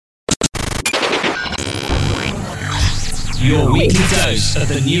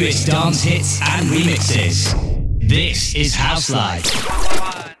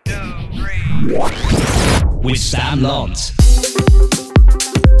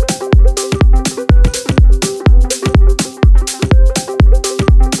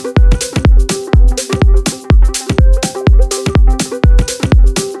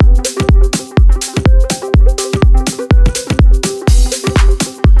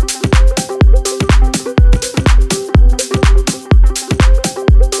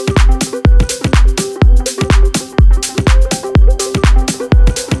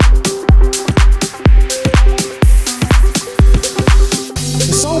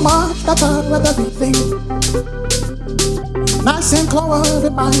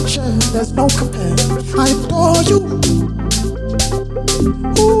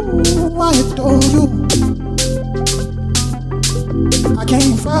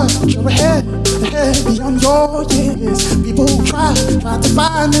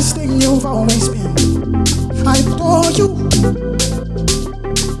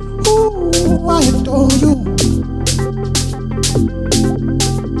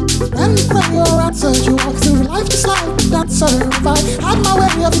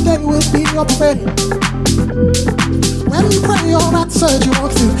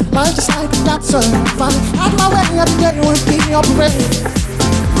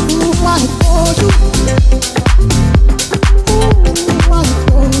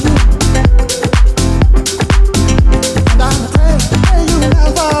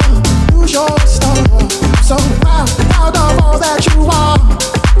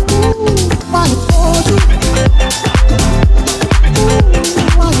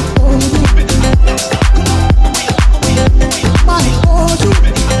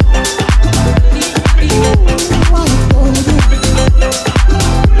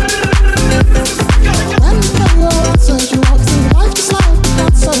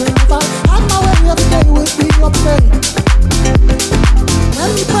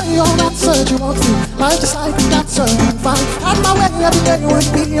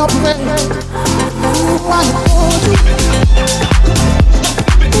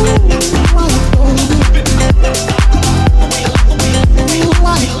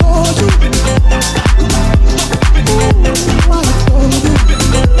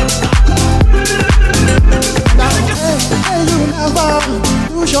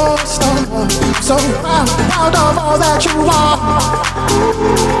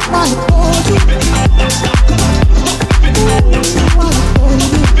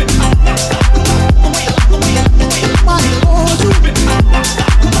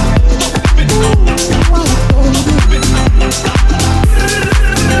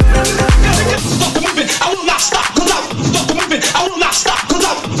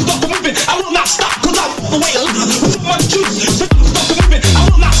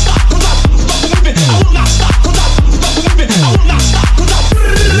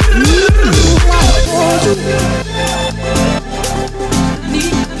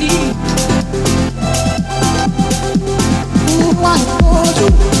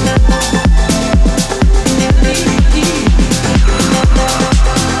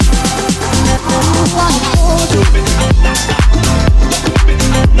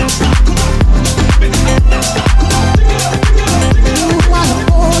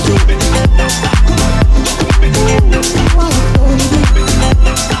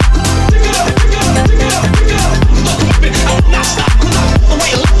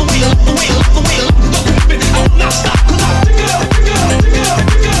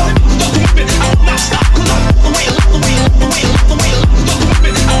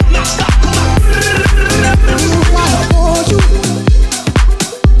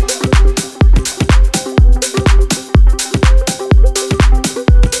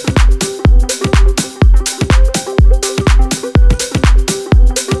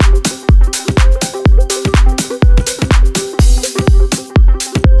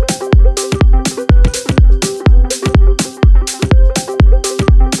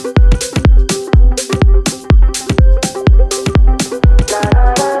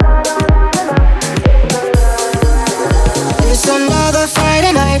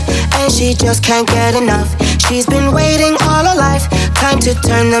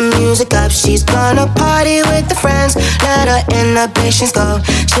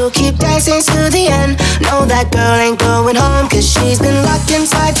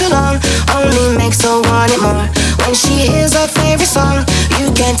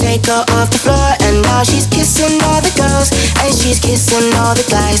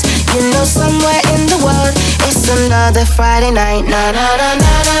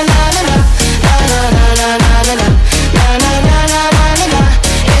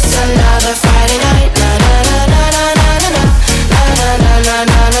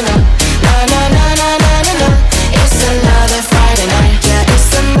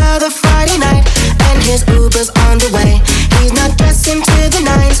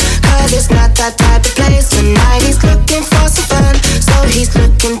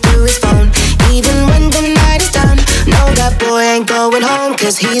on,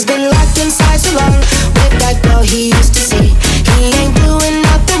 cause he's been locked inside so long with that girl he used to see. He ain't doing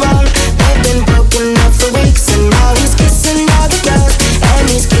nothing wrong. They've been broken up for weeks, and now he's kissing all the girls, and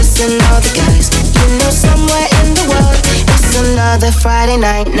he's kissing all the guys. You know, somewhere in the world it's another Friday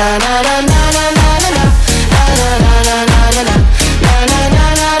night. Na na na na na na na na na na na na na na na na na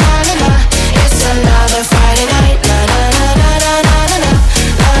na na na. It's another Friday night. Na na na na na na na na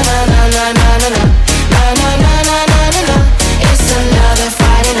na na na na na na. It's another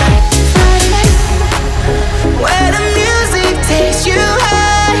Friday night. Friday night, where the music takes you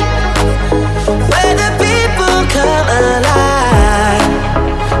high, where the people come alive.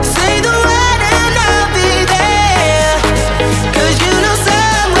 Say the word and I'll be there, 'cause you know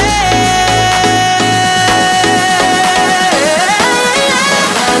somewhere.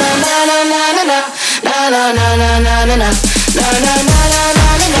 Na na na na na na na na na na na na na na na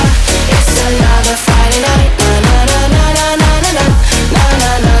na na. It's another Friday night.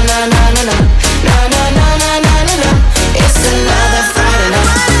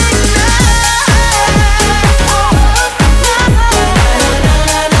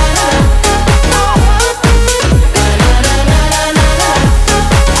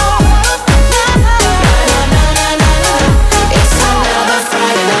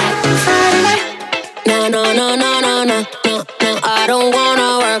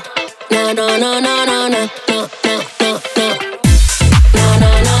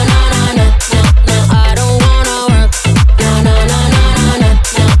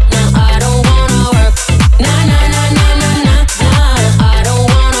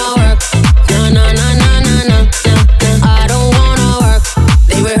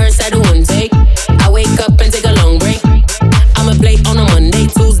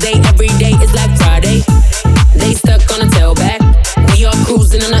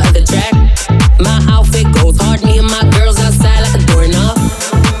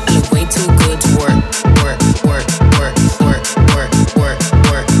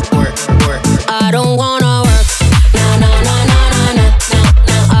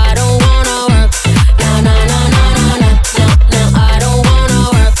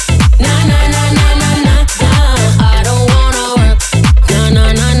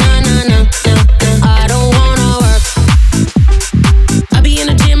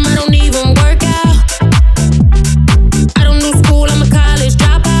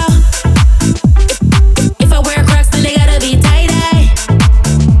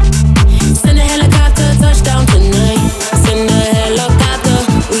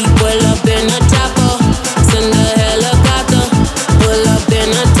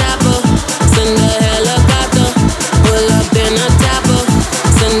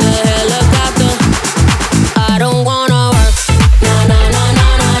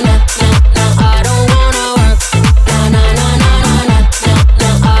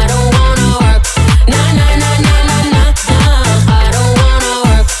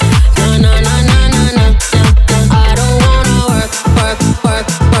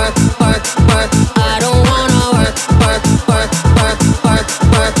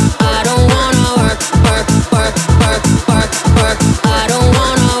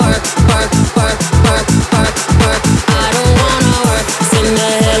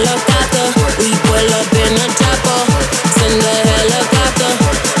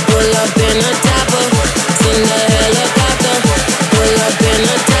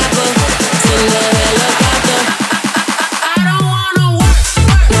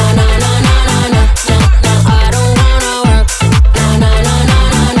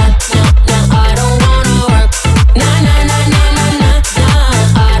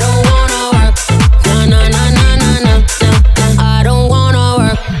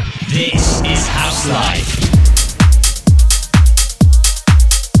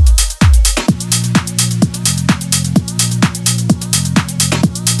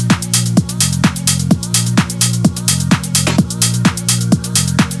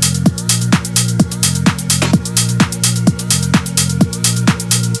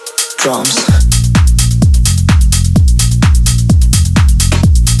 Drums.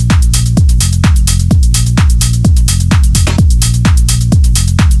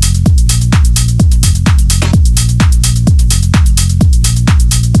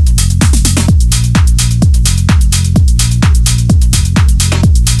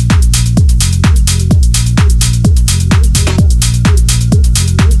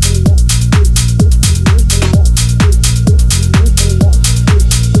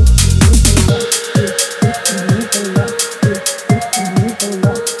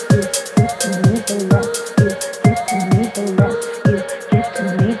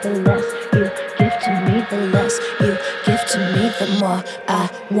 I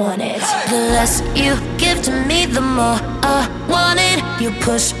want it. The less you give to me, the more I want it. You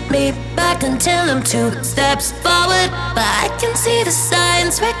push me back until I'm 2 steps forward, but I can see the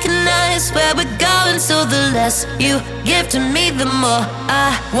signs, recognize where we're going. So the less you give to me, the more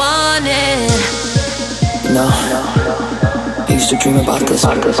I want it. No, I used to dream about this.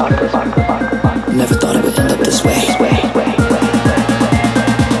 Never thought it would end up this way.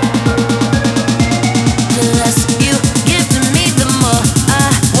 The less you give to me, the more I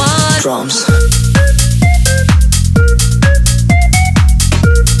want. Drums.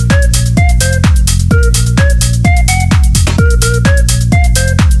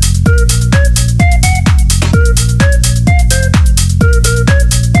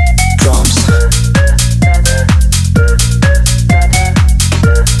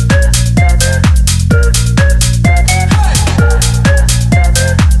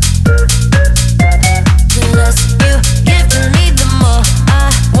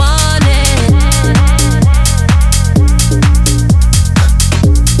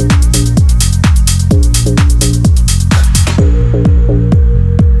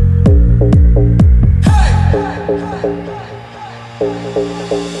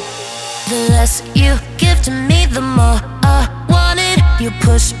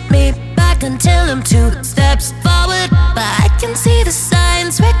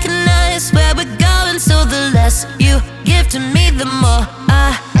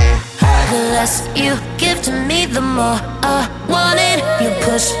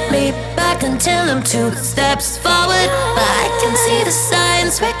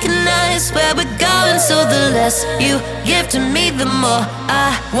 You give to me, the more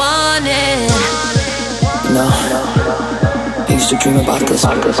I want it. No, I used to dream about this.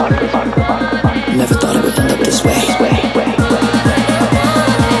 Never thought it would end up this way.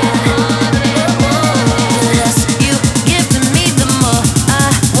 The less you give to me, the more I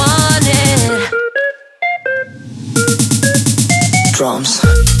want it. Drums.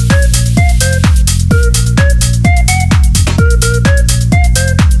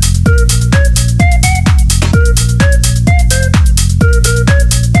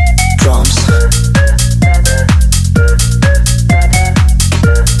 Drums.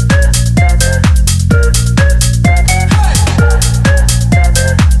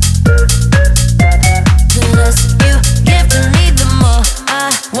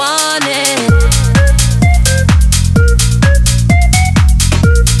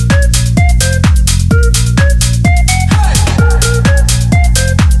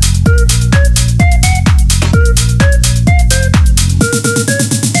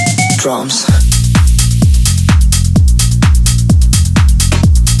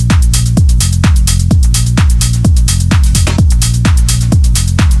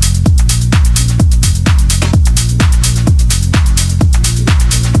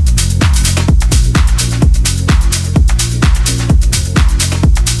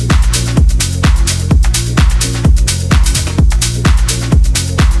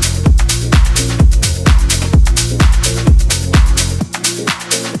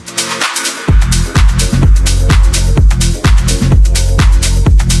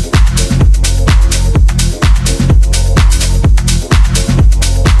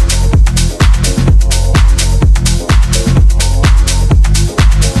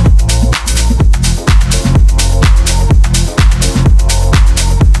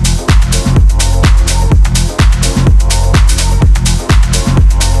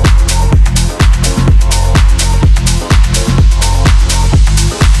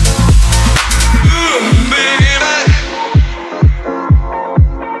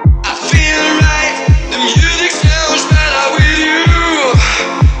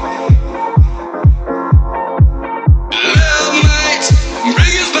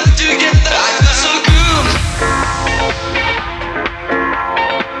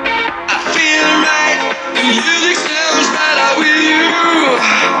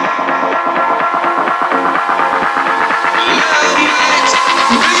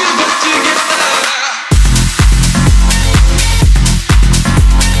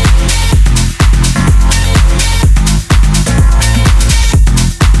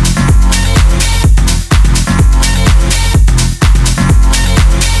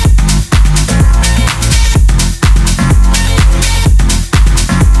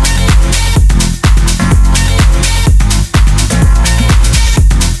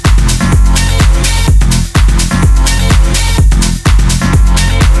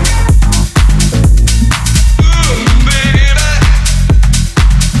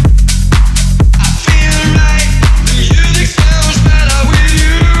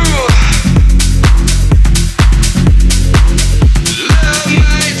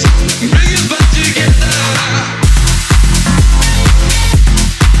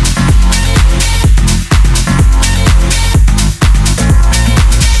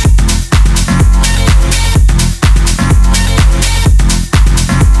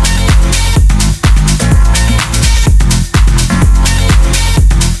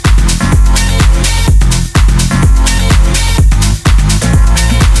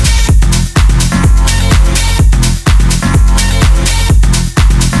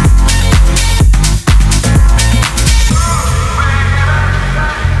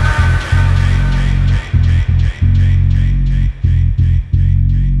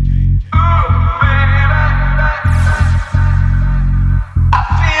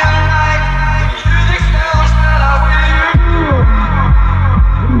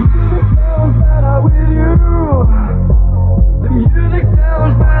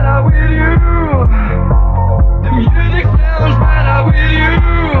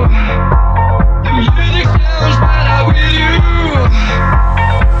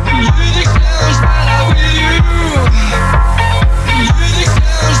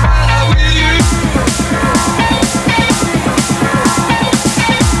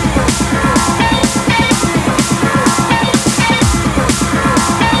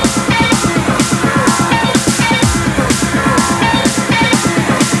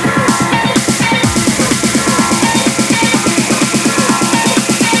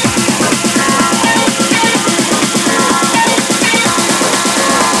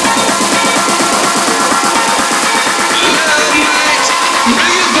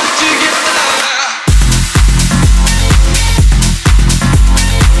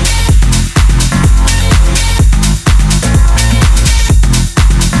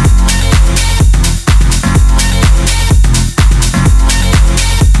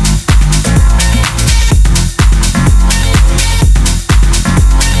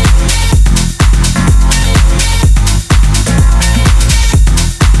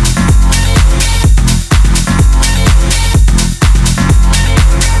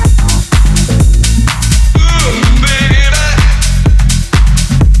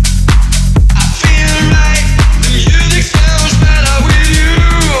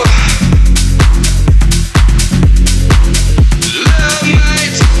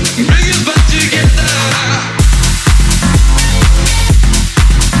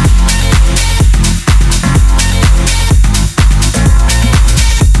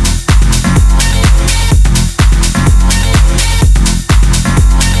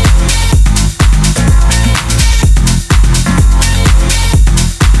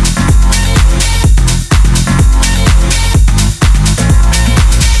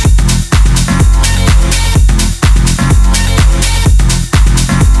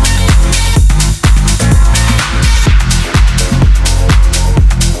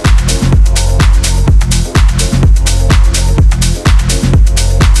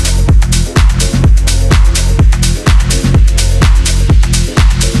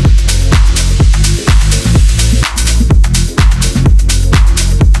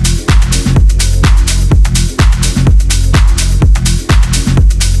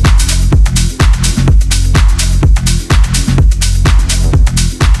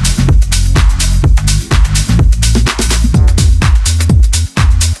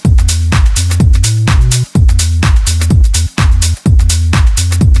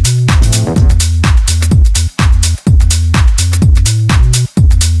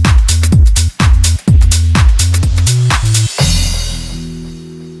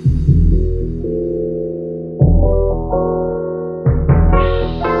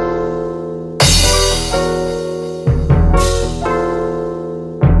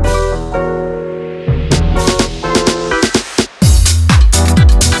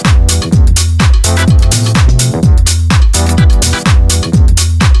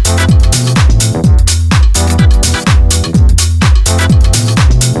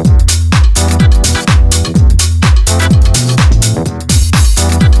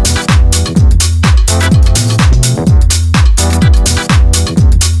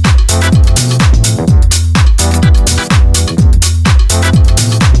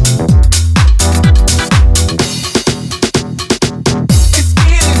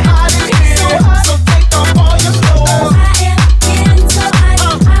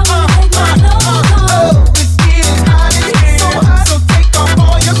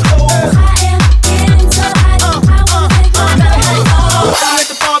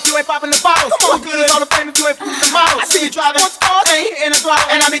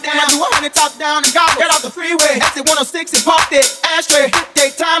 sticks and parked it. Ashtray,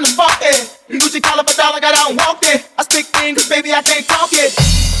 daytime to fuck it. Gucci collar for dollar, got out and walked it. I stick things, cause baby, I can't talk it.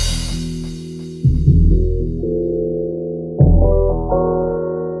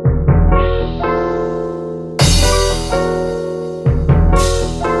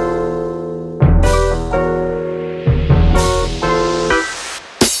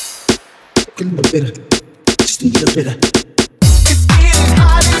 A little bitter, just a little bitter. It's getting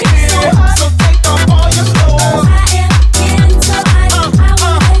hot in here, so hot, so take off all your clothes. I am getting so hot, I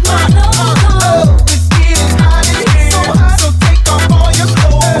wanna take my clothes off. It's getting hot in here, so hot, so take off all your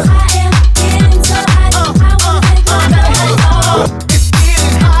clothes. I am getting so hot, I wanna take my clothes off. It's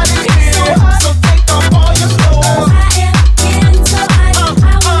getting hot in here, so hot, so take off all your clothes. I am getting so hot,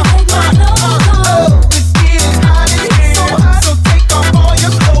 I wanna take my clothes off. It's getting hot in here, so hot, so take off all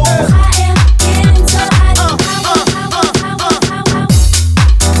your clothes. I am getting so hot,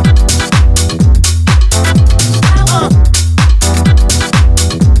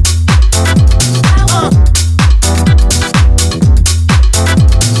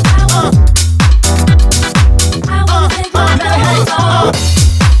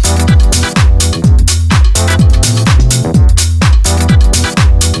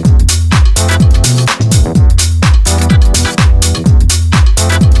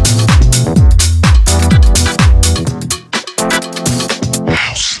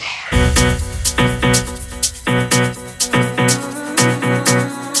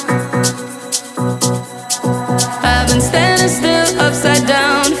 I've been standing still, upside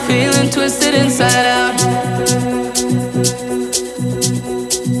down, feeling twisted inside out.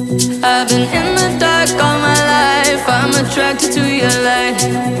 I've been in the dark all my life, I'm attracted to your light.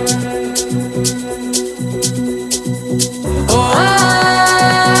 Oh,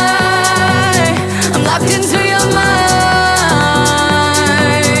 I'm locked into your mind,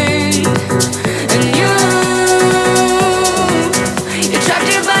 and you're trapped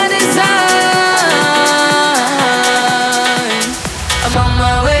here by design. I'm on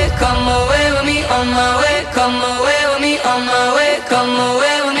my way, come away with me, on my way, come away with me, on my way, come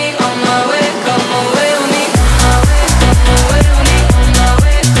away with me, on my way, come away with me, on my way, come away with me, on my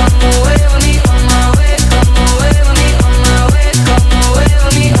way, come away with me, on my way, come away with me, on my way, come away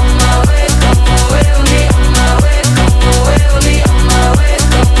with me, on my way, come away with me, on my way, come away with me, on my way,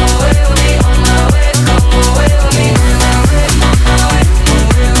 come away with me, on my way, come away with me, on my way, on my way, I'm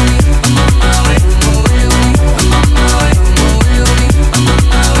on my way, come away with me, I'm on my way, come away with me, I'm on my way, come away with me, I'm on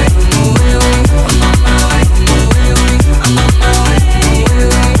my way, come away with me, I'm on my way, come away with me.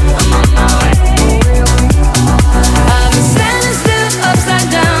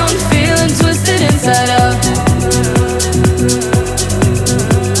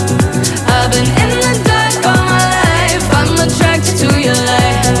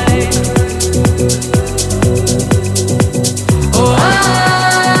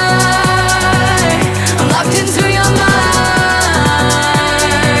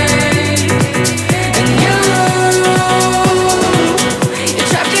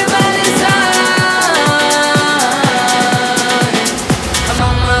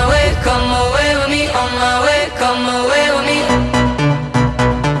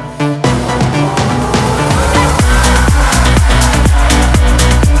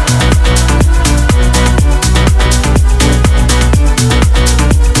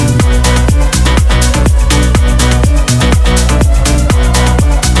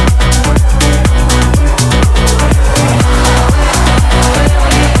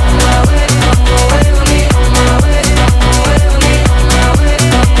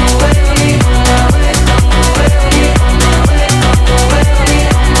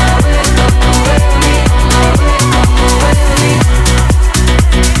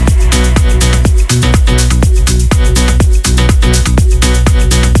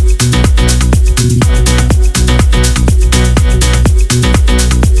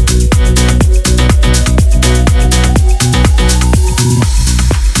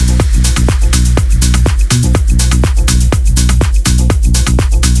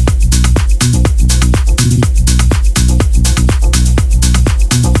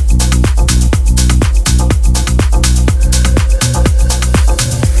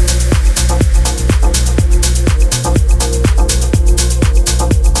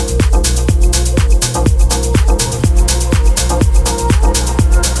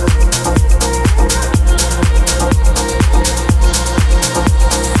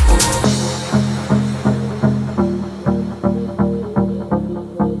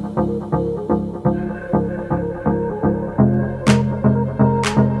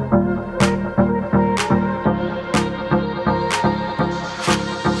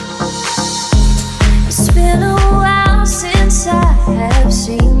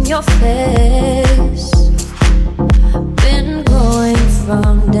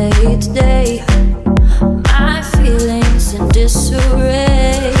 from day to day. My feelings in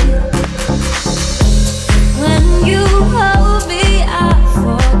disarray. When you hold me, I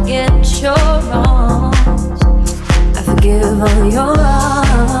forget your wrongs. I forgive all your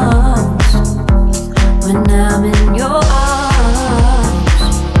wrongs. When I'm in your arms,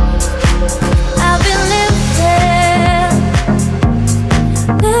 I've been living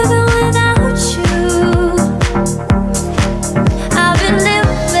without you. I've been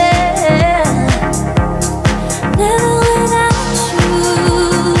living without you.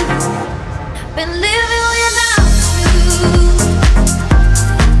 Been living without you.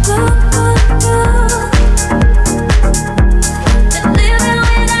 Been living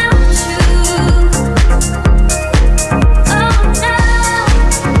without you. Oh no.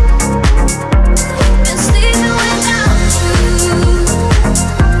 Been sleeping without you.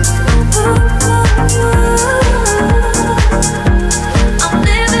 I'm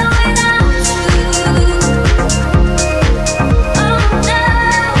living without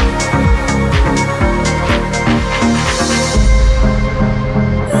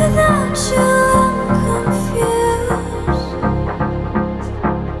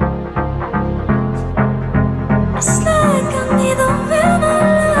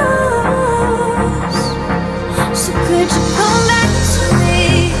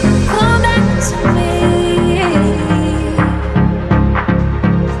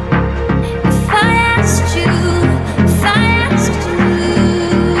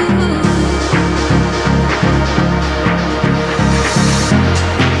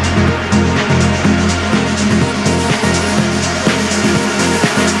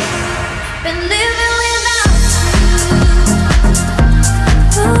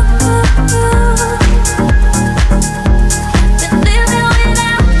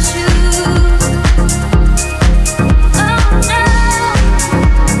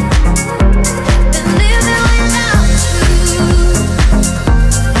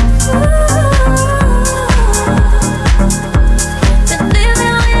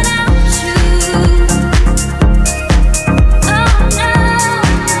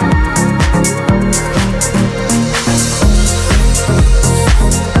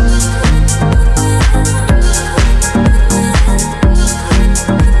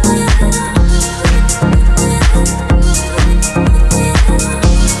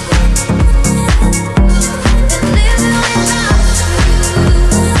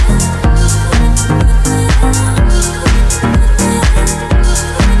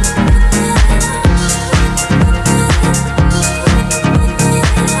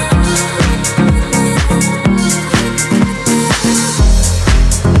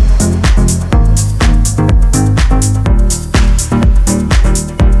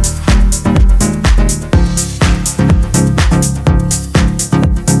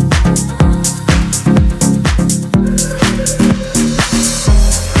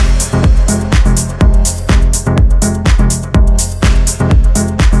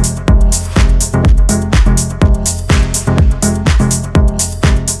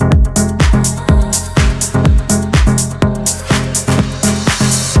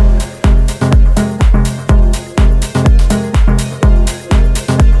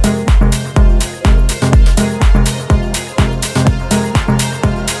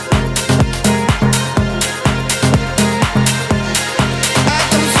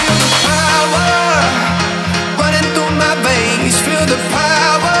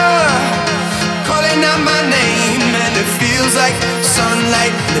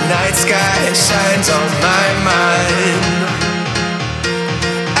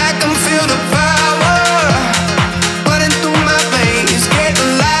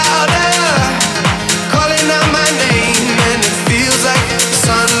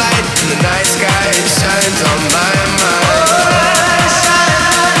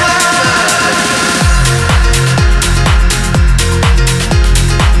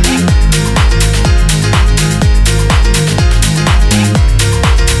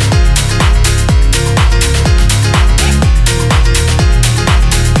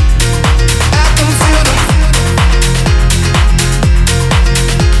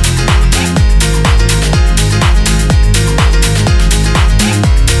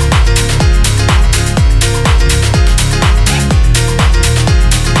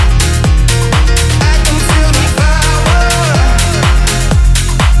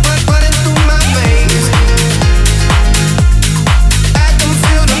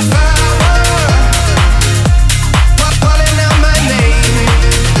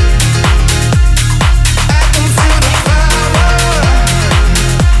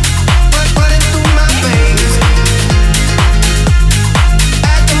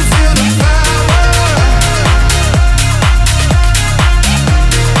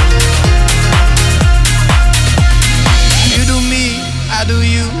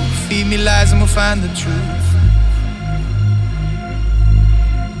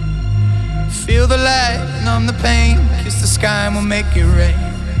Feel the light, numb the pain, kiss the sky and we'll make it rain.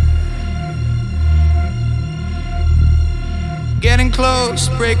 Getting close,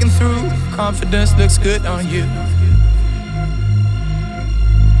 breaking through, confidence looks good on you.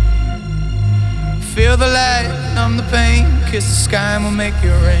 Feel the light, numb the pain, kiss the sky and we'll make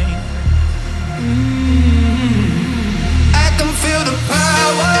it rain. I can feel the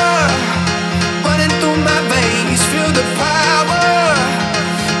power running through my veins. Feel the power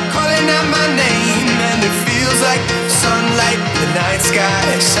calling out my name, and it feels like sunlight. The night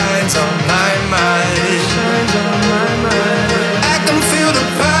sky shines on my mind. I can feel the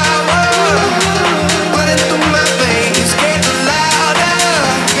power running through my veins, getting louder,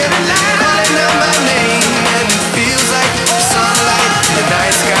 calling out my name, and it feels like sunlight. The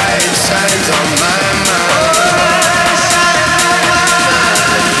night sky shines on my mind.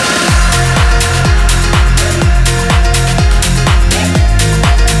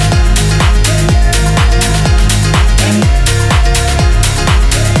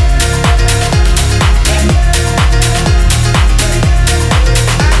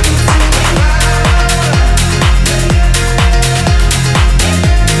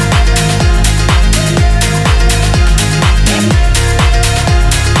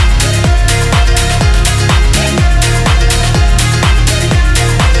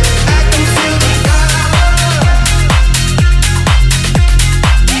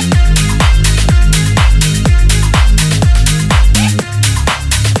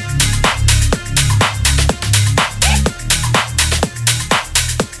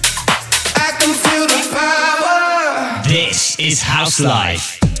 This is House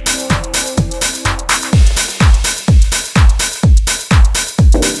Life.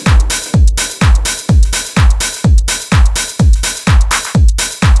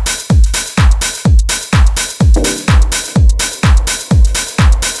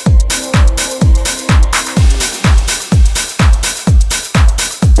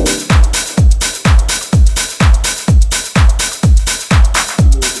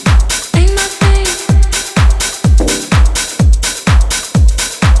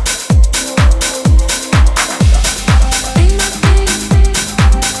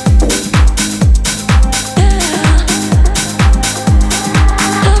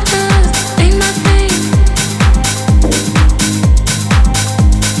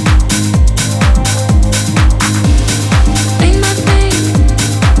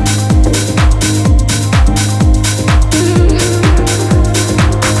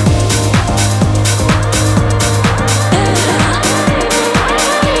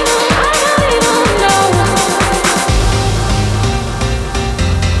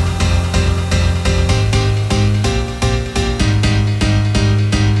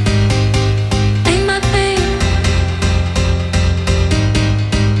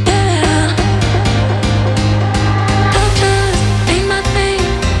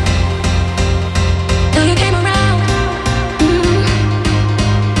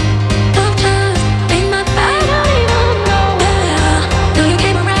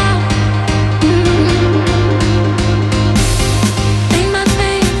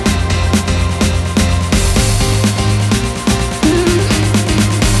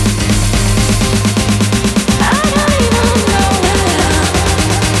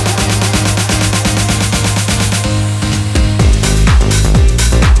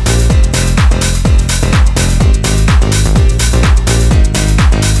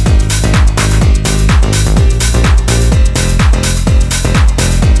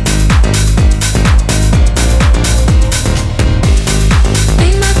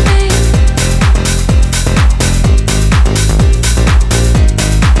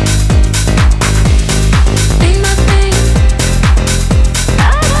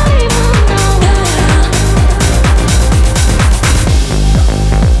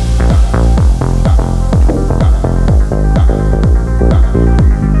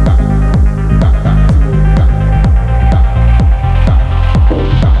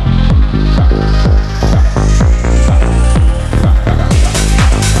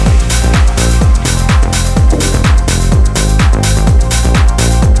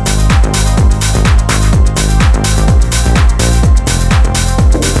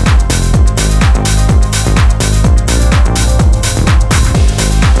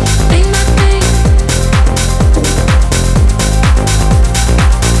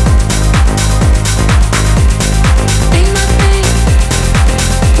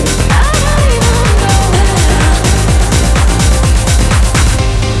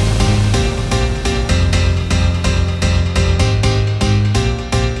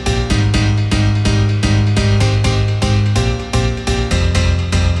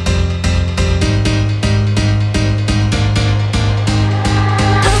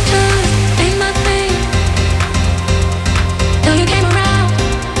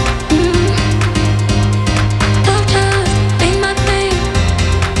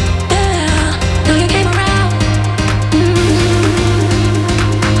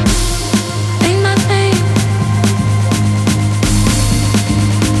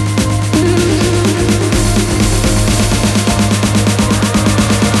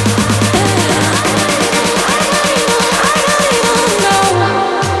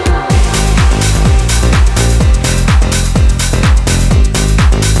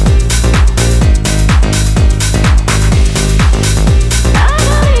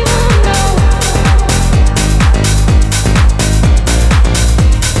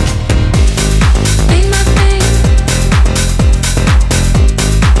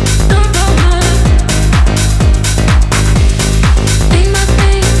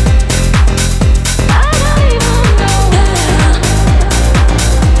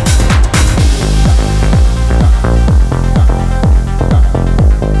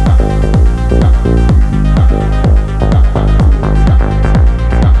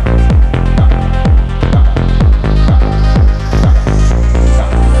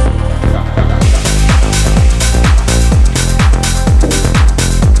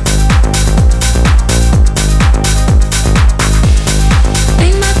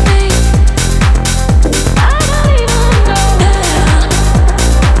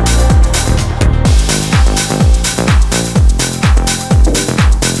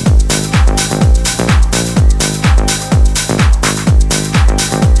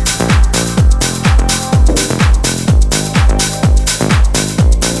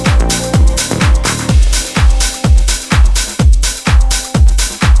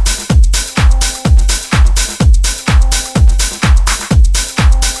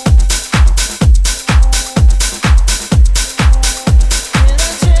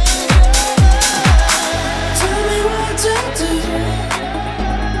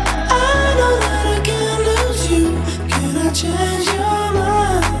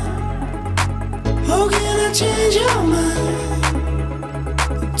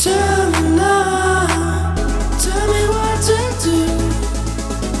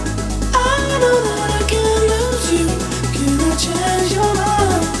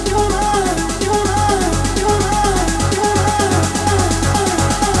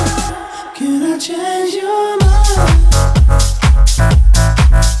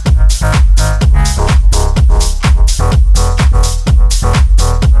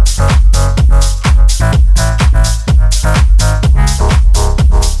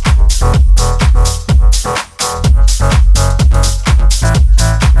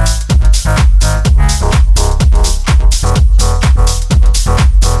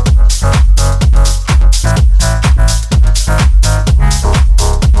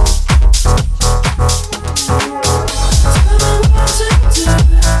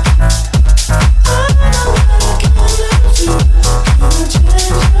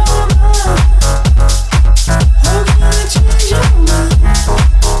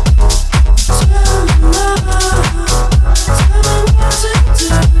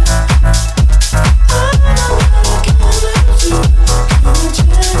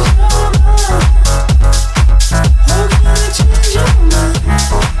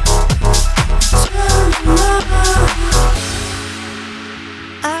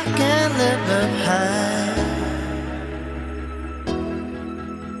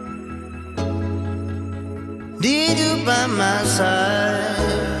 need you by my side.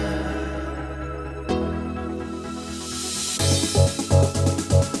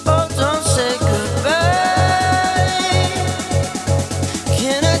 Oh, don't say goodbye.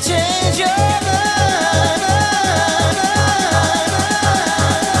 Can I change your mind?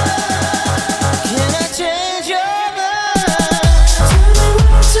 Can I change your mind? Tell me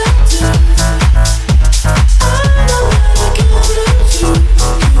what to do. I know that I can't lose you.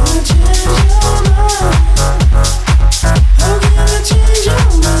 Can I change your mind? Oh, can I change your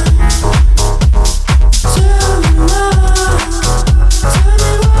mind?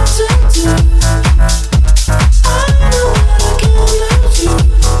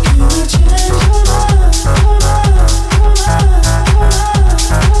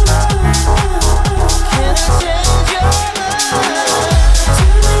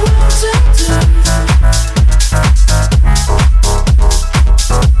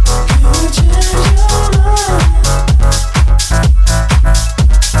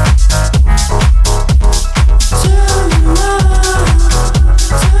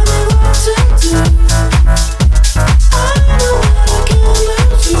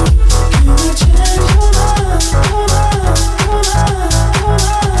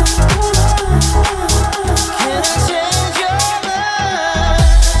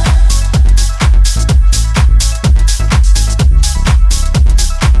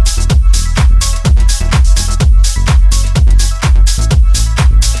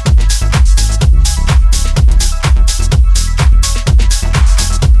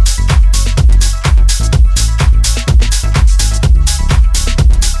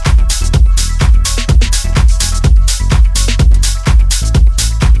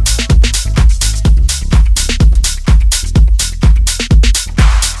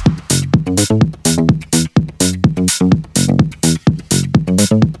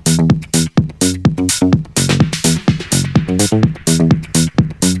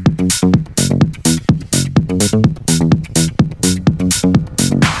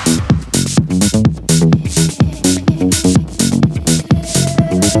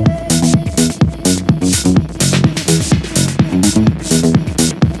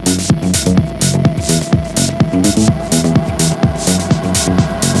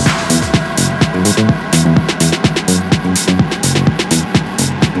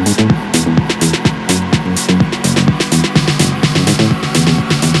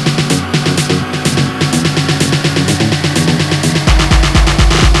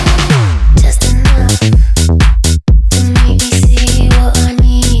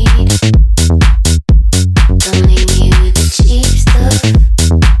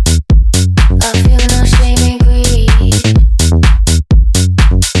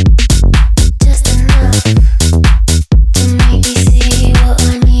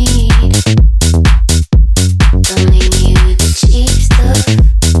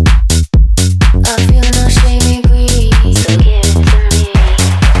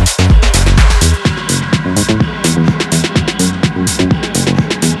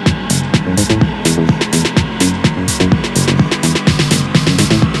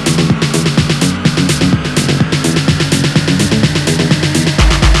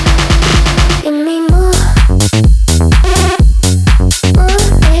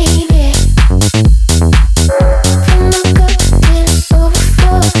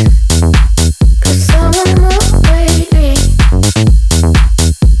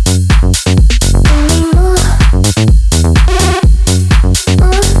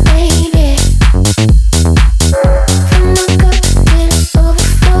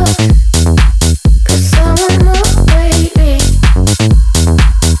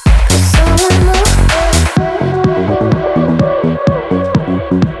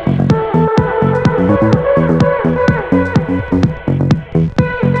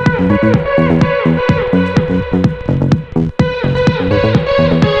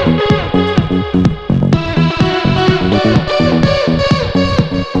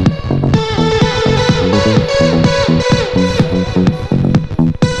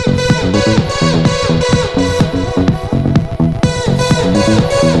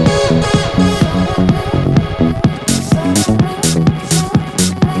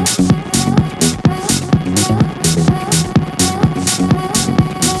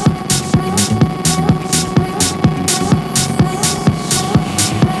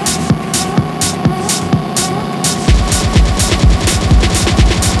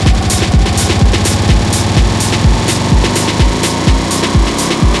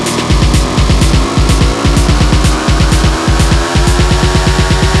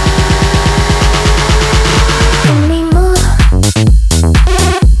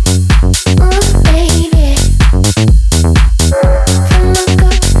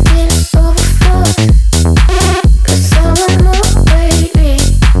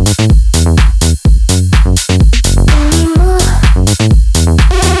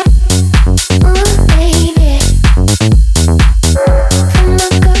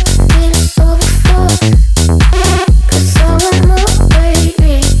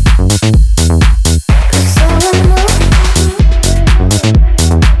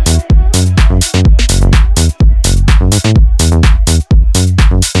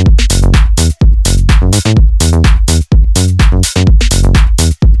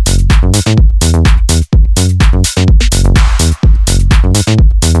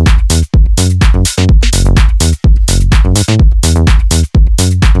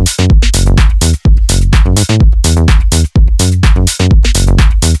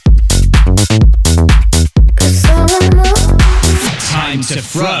 to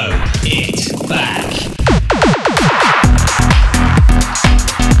throw it back.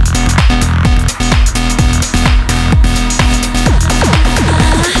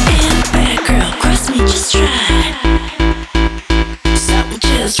 Just try.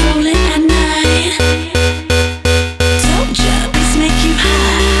 Soldiers rolling at night. Told ya, beats make you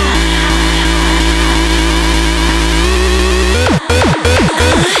high.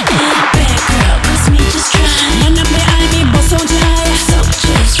 Ain't bad girl, press me, just try. Wanna play I boss on high.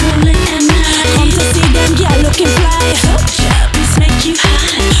 Soldiers rolling at night. Come to see them, yeah, looking fly. Told ya, beats make you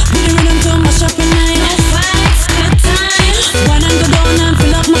high. We the rhythm to mash up at night. No fights, good times. One and go down and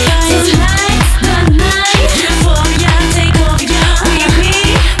fill up my eyes. Tonight's the night. Euphoria, take over ya. We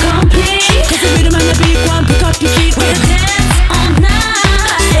complete. 'Cause the rhythm and the beat, one pick up your feet. We'll dance all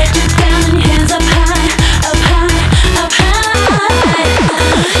night. Set you down and your hands up high, up high, up high.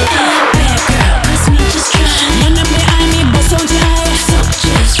 Bad girl, press me, just try. Wanna play I boss on your eye.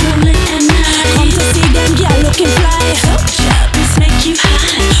 Soldiers rolling at night. Come to see them, yeah, looking fly. Soldier, beats make you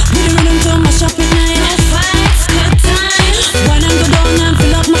high. We the rhythm to mash up at night. No fights, good times. One and go down and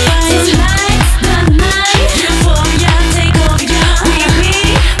fill up my eyes. Tonight's the night. Euphoria, take over ya. We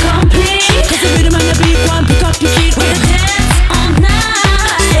complete. 'Cause the rhythm and the beat, one pick up your feet. We'll dance all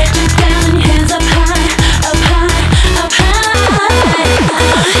night. Set you down and your hands up high, up high, up high.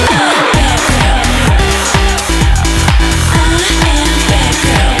 Bad girl. I am bad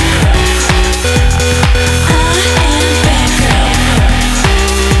girl. I am bad girl.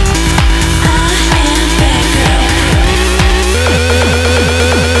 I am bad girl.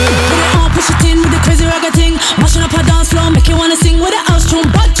 Put it on, push it in with the crazy ragga thing. Mashing up a dance floor, make you wanna sing with the house tune,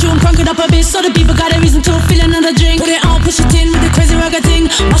 butt tune, crank it up a bit so the people got a reason to feel another drink. Put it on, push it in with the crazy ragga thing.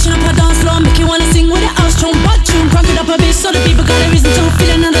 Mashing up a dance floor, make you wanna sing with the house tune, butt tune, crank it up a bit so the people got a reason to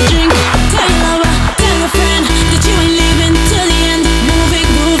feel another drink. Tell your lover, tell your friend that you ain't leaving till the end. Moving,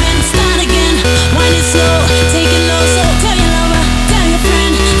 grooving, start again. Wind it slow, take it low. So tell your lover, tell your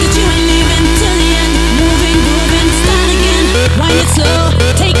friend that you ain't leaving till the end. Moving, grooving, start again. Wind it slow,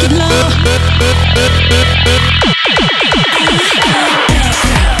 take it low.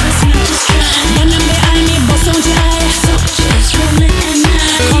 Wanna be I boss on your eye. Soldiers rolling at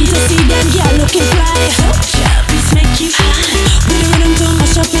night. Come to see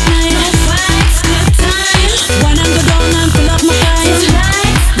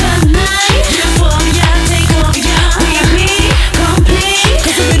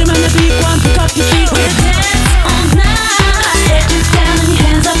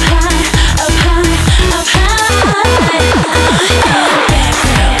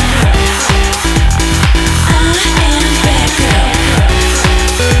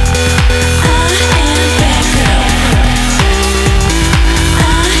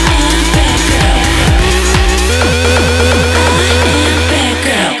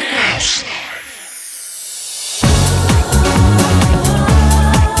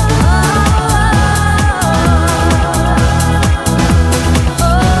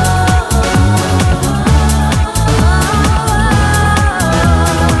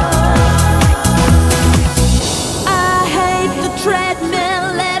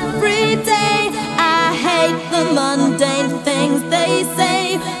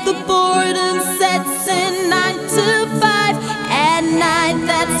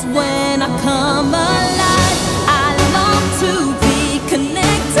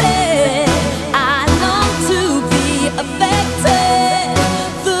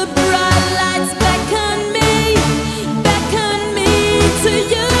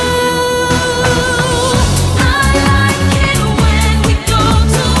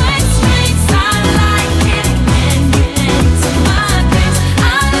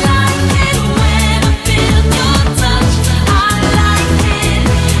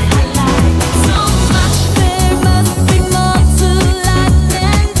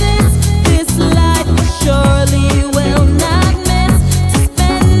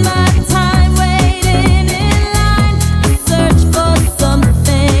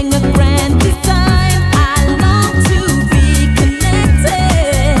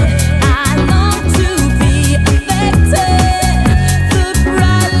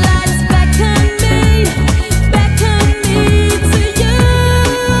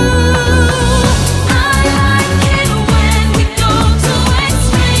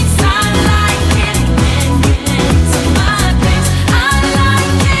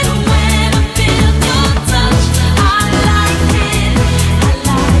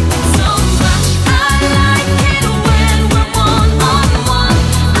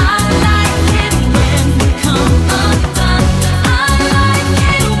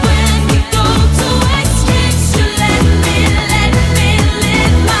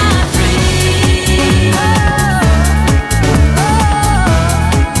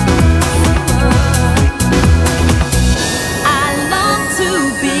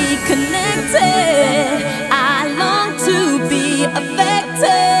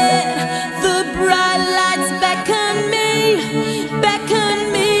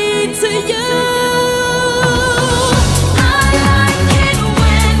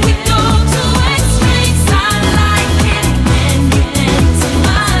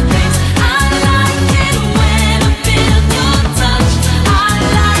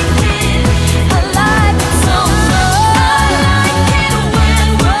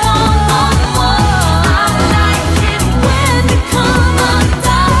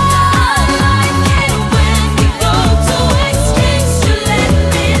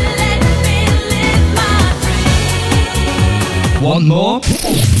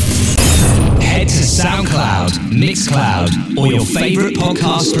your favorite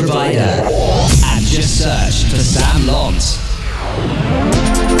podcast provider. And just search for Sam Londt.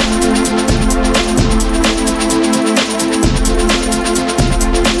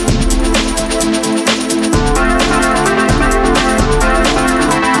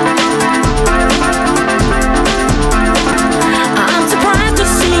 I'm surprised to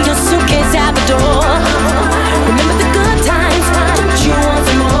see your suitcase at the door. Remember the good times, don't you want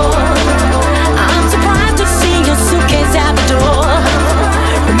some more? I'm surprised to see your suitcase at the door.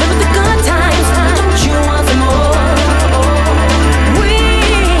 Remember the good times, don't you want some more? We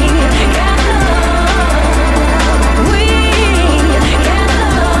got love. We got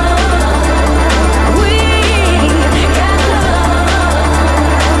love. We got love. We got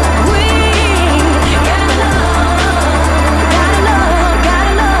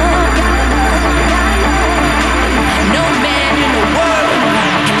no man in the world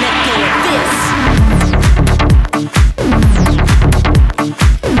can let go of this.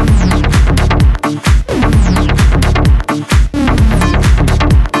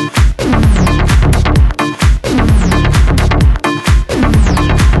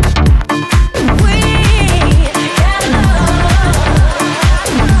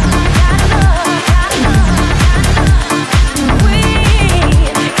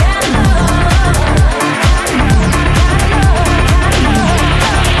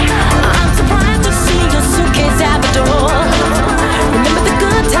 I'm surprised to see your suitcase at the door. Remember the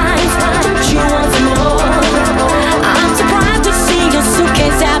good times, don't you want some more? I'm surprised to see your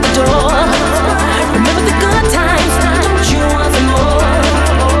suitcase at the door. Remember the good times, don't you want some more?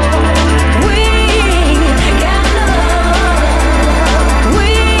 We got love. We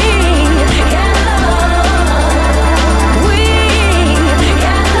got love. We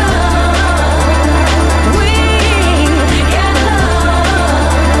got love. We got love.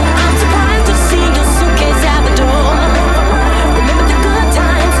 I'm surprised to see your suitcase at the door. Remember the good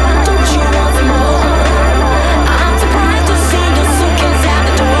times, don't you want some more? I'm surprised to see your suitcase at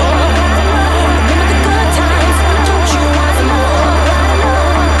the door. Remember the good times, don't you want some more?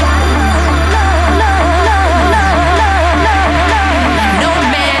 No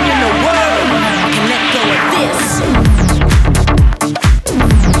man in the world can let go of this.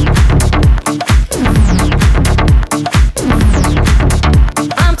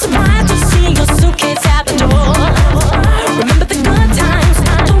 I'm surprised to see your suitcase at the door. Remember the good times,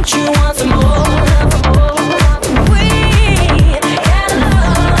 don't you want some more? We got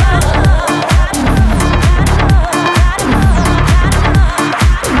love.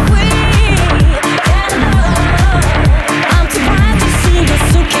 We got love. I'm surprised to see your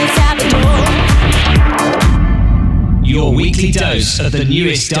suitcase at the door. Your weekly dose of the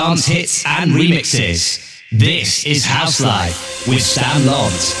newest dance hits and remixes. This is House Life with Sam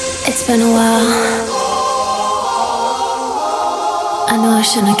Londt. It's been a while. I know I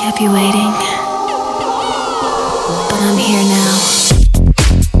shouldn't have kept you waiting, but I'm here now.